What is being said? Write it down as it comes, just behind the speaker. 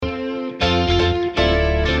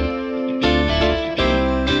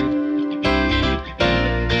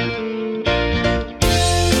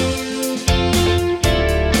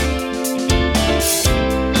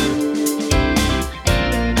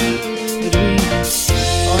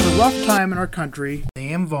off time in our country,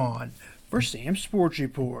 Sam Vaughn for Sam's Sports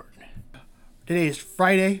Report. Today is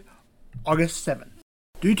Friday, August 7th.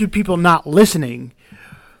 Due to people not listening,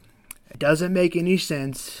 it doesn't make any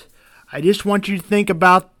sense. I just want you to think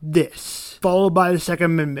about this, followed by the Second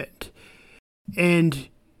Amendment. And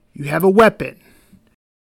you have a weapon.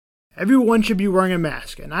 Everyone should be wearing a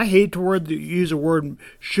mask. And I hate to use the word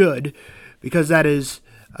should, because that is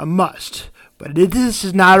a must. But this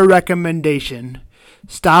is not a recommendation.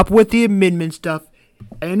 Stop with the amendment stuff.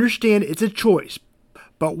 I understand it's a choice,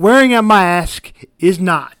 but wearing a mask is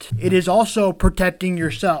not. It is also protecting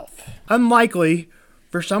yourself. Unlikely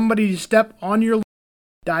for somebody to step on your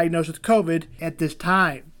diagnosed with COVID at this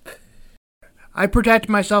time. I protect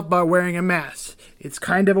myself by wearing a mask. It's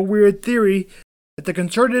kind of a weird theory that the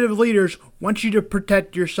conservative leaders want you to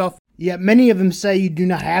protect yourself, yet many of them say you do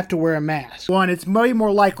not have to wear a mask. One, it's way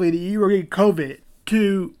more likely that you will get COVID.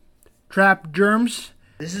 Two, trap germs.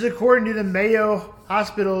 This is according to the Mayo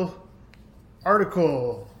Hospital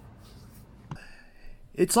article.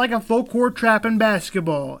 It's like a full court trap in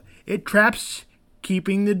basketball. It traps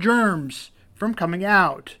keeping the germs from coming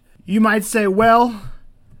out. You might say, well,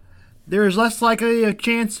 there is less likely a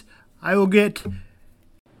chance I will get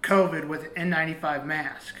COVID with an N95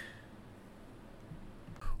 mask.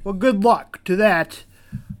 Well, good luck to that.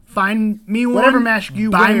 Find me one. Whatever mask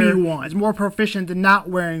you buy wear me one. Is more proficient than not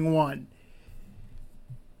wearing one.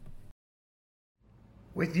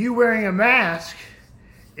 With you wearing a mask,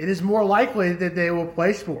 it is more likely that they will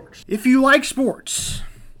play sports. If you like sports,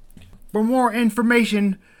 for more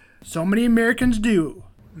information, so many Americans do.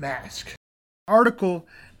 Mask. Article,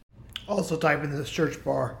 also type in the search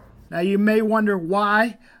bar. Now you may wonder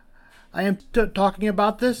why I am talking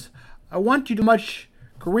about this. I want you to know much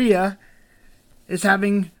Korea is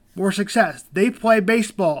having more success. They play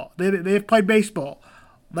baseball. They've played baseball.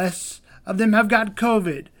 Less of them have got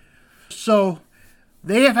COVID. So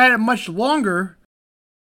they have had it much longer.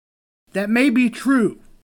 That may be true.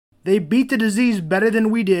 They beat the disease better than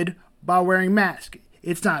we did by wearing masks.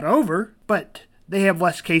 It's not over, but they have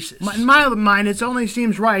less cases. In my mind, it only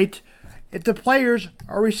seems right if the players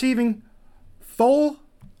are receiving full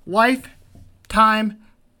lifetime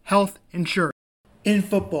health insurance in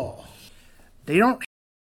football. They don't.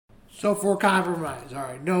 So for compromise, all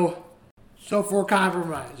right. No. So for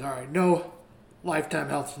compromise, all right. No lifetime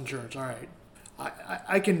health insurance, all right.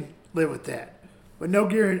 I can live with that, but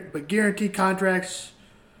guaranteed contracts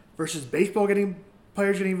versus baseball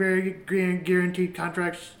players getting very guaranteed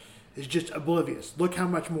contracts is just oblivious. Look how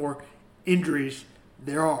much more injuries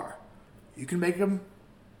there are. You can make them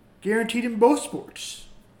guaranteed in both sports.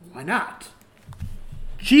 Why not?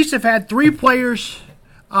 Chiefs have had 3 players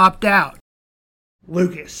opt out.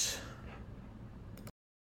 Lucas,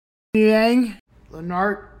 Yang,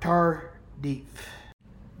 Leonard Tardif.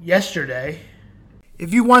 Yesterday.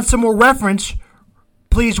 If you want some more reference,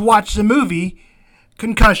 please watch the movie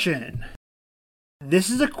Concussion. This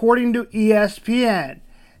is according to ESPN.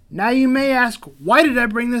 Now you may ask, why did I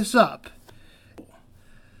bring this up?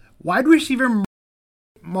 Wide receiver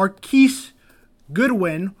Marquise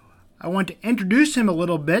Goodwin, I want to introduce him a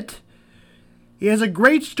little bit. He has a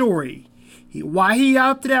great story. Why he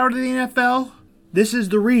opted out of the NFL? This is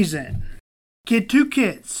the reason. Two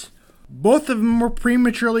kids. Both of them were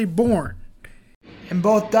prematurely born. And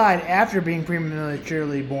both died after being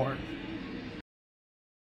prematurely born.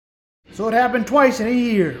 So it happened twice in a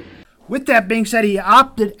year. With that being said, he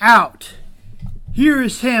opted out. Here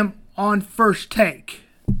is him on First Take.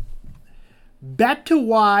 Back to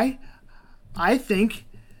why I think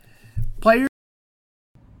players...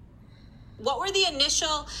 What were the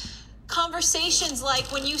initial conversations like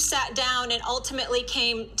when you sat down and ultimately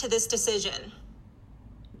came to this decision?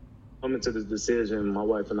 Coming to this decision, my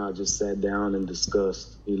wife and I just sat down and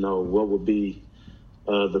discussed, what would be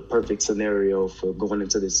the perfect scenario for going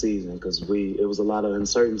into this season, because it was a lot of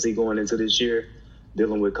uncertainty going into this year,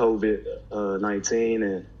 dealing with COVID-19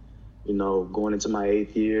 and, going into my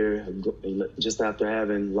 8th year, just after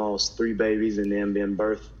having lost 3 babies and then being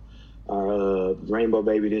birthed our rainbow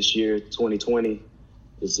baby this year, 2020,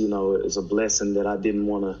 is a blessing that I didn't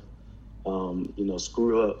want to,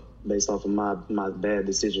 screw up based off of my bad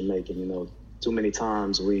decision making. Too many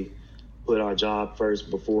times we put our job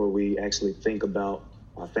first before we actually think about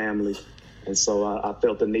our family. And so I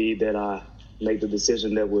felt the need that I make the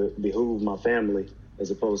decision that would behoove my family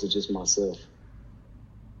as opposed to just myself.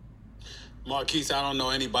 Marquise, I don't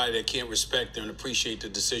know anybody that can't respect and appreciate the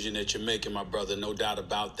decision that you're making, my brother, no doubt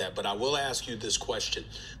about that. But I will ask you this question.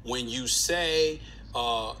 When you say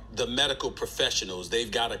the medical professionals,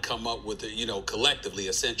 they've got to come up with, collectively,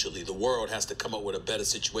 essentially, the world has to come up with a better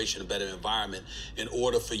situation, a better environment in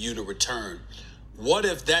order for you to return. What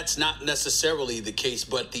if that's not necessarily the case,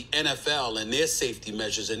 but the NFL and their safety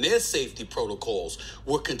measures and their safety protocols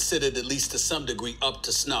were considered, at least to some degree, up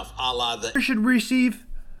to snuff, a la the... Should receive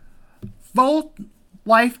full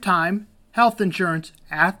lifetime health insurance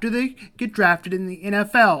after they get drafted in the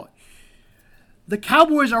NFL. The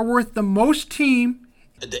Cowboys are worth the most team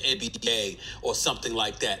the NBA or something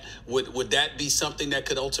like that. Would that be something that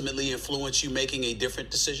could ultimately influence you making a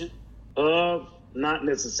different decision? Not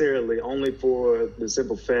necessarily, only for the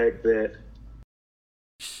simple fact that...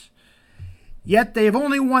 Yet they've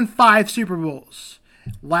only won 5 Super Bowls.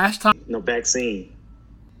 Last time... No vaccine.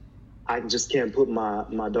 I just can't put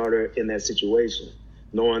my daughter in that situation,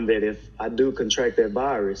 knowing that if I do contract that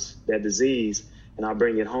virus, that disease, and I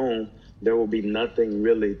bring it home, there will be nothing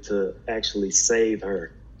really to actually save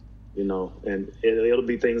her, and it'll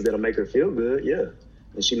be things that'll make her feel good, yeah.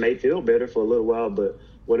 And she may feel better for a little while, but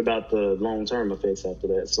what about the long-term effects after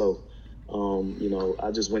that? So,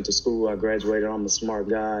 I just went to school, I graduated, I'm a smart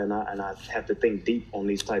guy, and I have to think deep on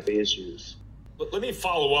these type of issues. Let me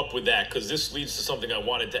follow up with that, because this leads to something I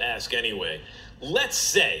wanted to ask anyway. Let's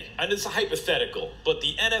say, and it's a hypothetical, but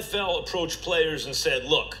the NFL approached players and said,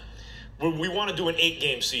 look, we want to do an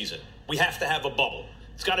 8-game season. We have to have a bubble.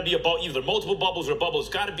 It's got to be either multiple bubbles or a bubble. It's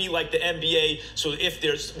got to be like the NBA. So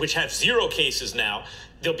which have 0 cases now,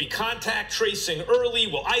 there'll be contact tracing early.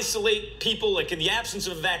 We'll isolate people, like in the absence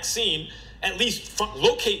of a vaccine, at least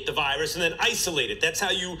locate the virus and then isolate it. That's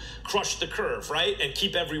how you crush the curve, right? And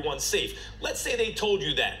keep everyone safe. Let's say they told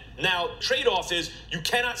you that. Now, trade-off is you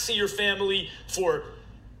cannot see your family for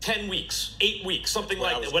 10 weeks, 8 weeks, something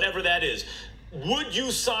like that, whatever that is. Would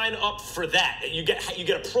you sign up for that? You get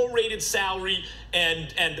a prorated salary, and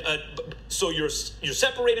so you're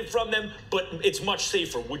separated from them, but it's much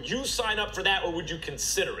safer. Would you sign up for that, or would you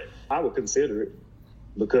consider it? I would consider it,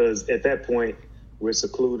 because at that point we're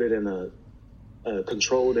secluded in a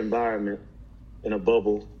controlled environment, in a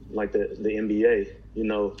bubble like the NBA.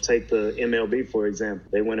 Take the MLB for example.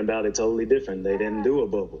 They went about it totally different. They didn't do a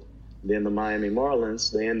bubble. Then the Miami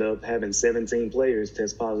Marlins, they end up having 17 players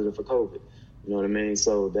test positive for COVID. You know what I mean?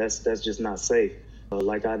 So that's just not safe.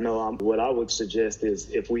 What I would suggest is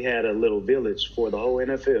if we had a little village for the whole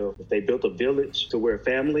NFL, if they built a village to where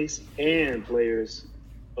families and players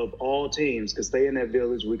of all teams could stay in that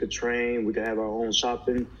village, we could train, we could have our own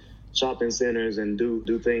shopping centers and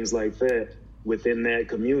do things like that within that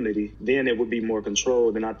community, then it would be more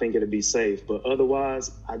controlled and I think it'd be safe. But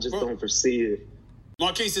otherwise, I just don't foresee it.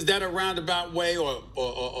 Marquise, is that a roundabout way or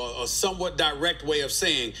a somewhat direct way of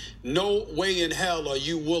saying no way in hell are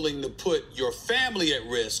you willing to put your family at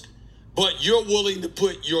risk, but you're willing to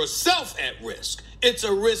put yourself at risk? It's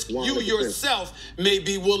a risk 100%. You yourself may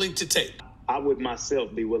be willing to take. I would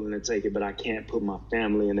myself be willing to take it, but I can't put my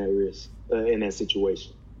family in that risk, in that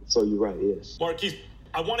situation. So you're right, yes. Marquise,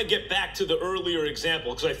 I want to get back to the earlier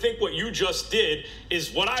example, because I think what you just did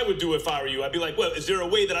is what I would do if I were you. I'd be like, well, is there a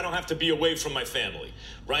way that I don't have to be away from my family,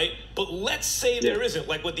 right? But let's say there isn't.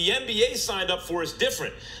 Like what the NBA signed up for is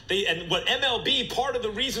different. And what MLB, part of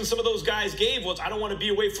the reason some of those guys gave was, I don't want to be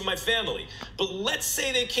away from my family. But let's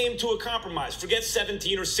say they came to a compromise. Forget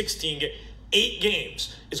 17 or 16, 8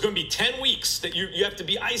 games. It's going to be 10 weeks that you have to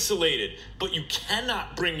be isolated, but you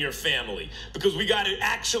cannot bring your family because we got to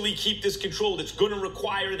actually keep this controlled. It's going to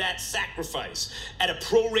require that sacrifice at a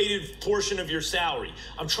prorated portion of your salary.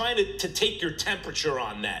 I'm trying to take your temperature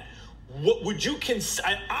on that. What would you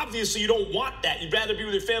obviously you don't want that. You'd rather be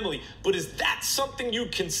with your family, but is that something you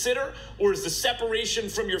consider, or is the separation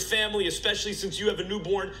from your family, especially since you have a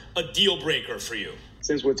newborn, a deal breaker for you?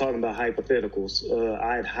 Since we're talking about hypotheticals,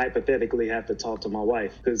 I'd hypothetically have to talk to my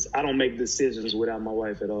wife because I don't make decisions without my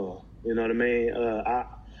wife at all. You know what I mean? I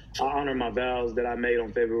honor my vows that I made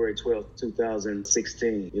on February 12th,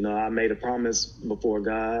 2016. I made a promise before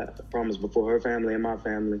God, a promise before her family and my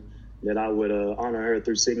family, that I would honor her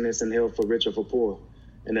through sickness and health, for rich or for poor.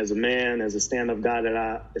 And as a man, as a stand-up guy that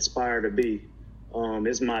I aspire to be,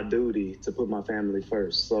 it's my duty to put my family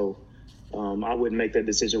first. So I wouldn't make that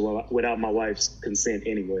decision without my wife's consent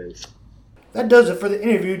anyways. That does it for the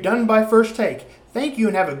interview done by First Take. Thank you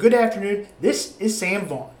and have a good afternoon. This is Sam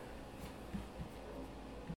Vaughn.